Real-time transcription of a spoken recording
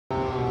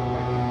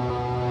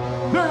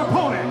Their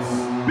opponents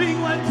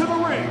being led to the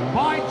ring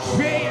by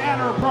J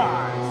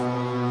Enterprise.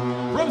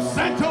 From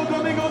Santo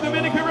Domingo,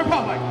 Dominican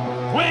Republic,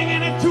 weighing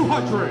in at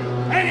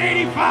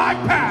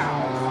 285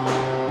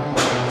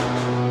 pounds,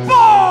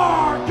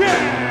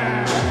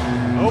 Vargas!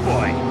 Oh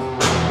boy.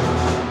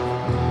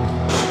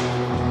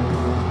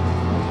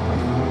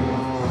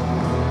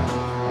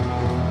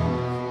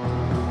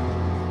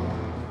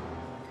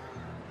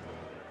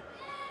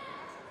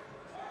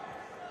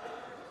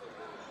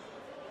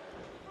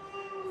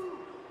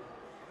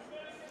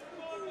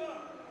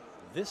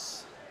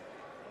 This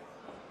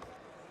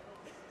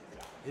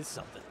is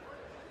something.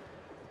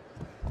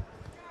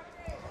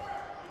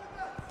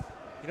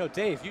 You know,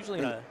 Dave, usually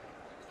in a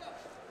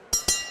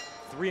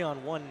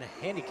 3-on-1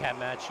 handicap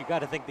match, you got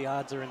to think the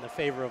odds are in the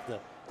favor of the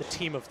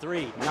team of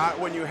three. Not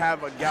when you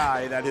have a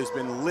guy that has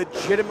been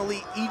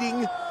legitimately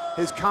eating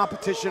his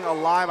competition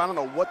alive. I don't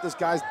know what this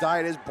guy's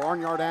diet is,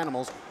 barnyard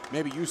animals.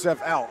 Maybe Yosef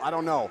L, I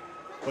don't know.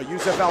 But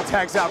Yosef L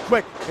tags out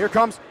quick. Here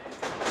comes,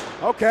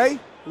 okay.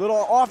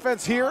 Little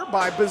offense here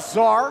by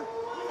Bizare.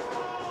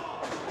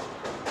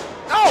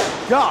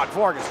 Oh, God,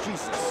 Vargas,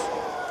 Jesus.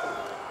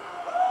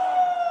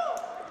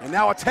 And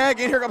now a tag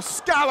in. Here comes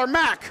Skyler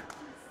Mack.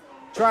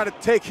 Trying to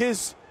take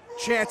his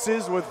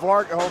chances with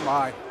Vargas. Oh,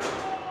 my.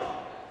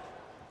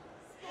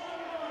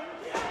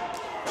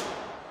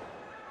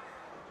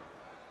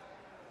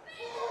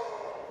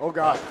 Oh,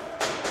 God.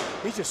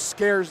 He just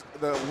scares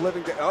the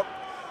living day. Oh.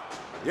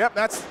 Yep,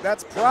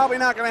 that's probably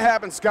not going to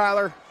happen,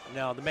 Skyler.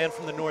 No, the man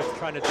from the north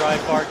trying to drive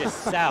Vargas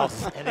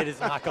south, and it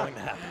is not going to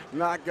happen.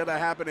 Not going to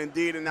happen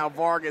indeed, and now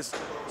Vargas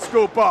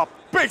scoop up.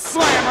 Big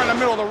slam right in the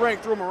middle of the ring,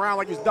 threw him around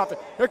like he's nothing.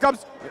 Here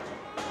comes,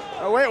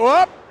 oh wait,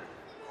 whoop.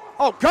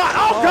 Oh God,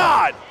 oh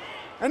God.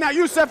 And now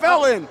Yosef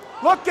L in.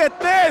 Look at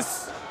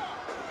this.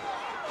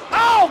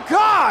 Oh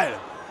God.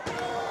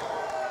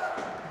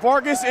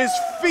 Vargas is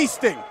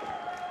feasting.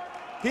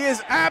 He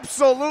is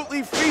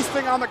absolutely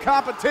feasting on the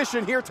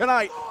competition here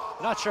tonight.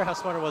 Not sure how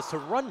smart it was to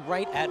run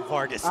right at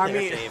Vargas there,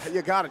 Dave.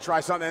 You got to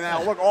try something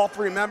now. Look, all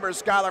three members,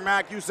 Skyler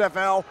Mack, Yosef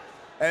L,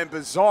 and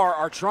Bizare,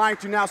 are trying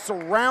to now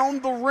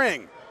surround the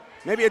ring.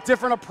 Maybe a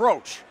different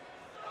approach.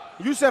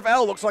 Yosef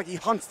L looks like he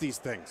hunts these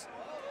things.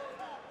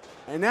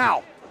 And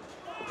now,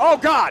 oh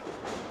God.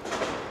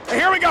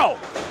 And here we go.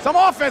 Some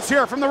offense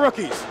here from the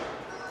rookies.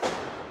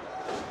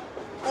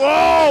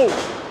 Whoa.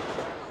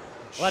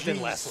 Well, that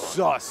didn't last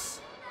long.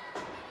 Jesus.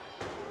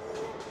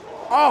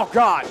 Oh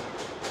God.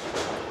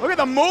 Look at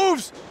the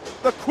moves,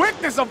 the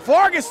quickness of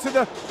Vargas to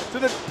the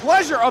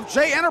pleasure of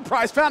J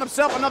Enterprise. Found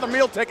himself another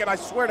meal ticket. I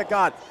swear to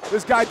God,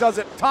 this guy does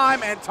it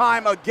time and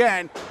time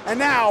again. And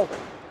now,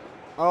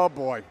 oh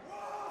boy.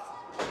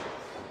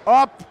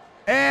 Up,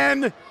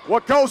 and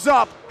what goes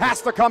up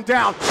has to come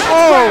down.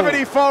 That's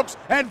gravity, folks.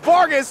 And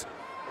Vargas,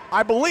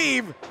 I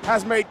believe,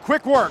 has made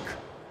quick work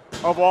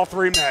of all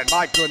three men.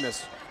 My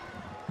goodness.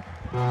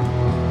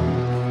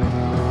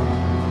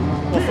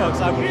 Well,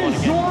 folks, I wouldn't want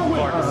to get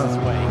Vargas'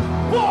 way.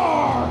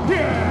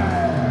 Vargas!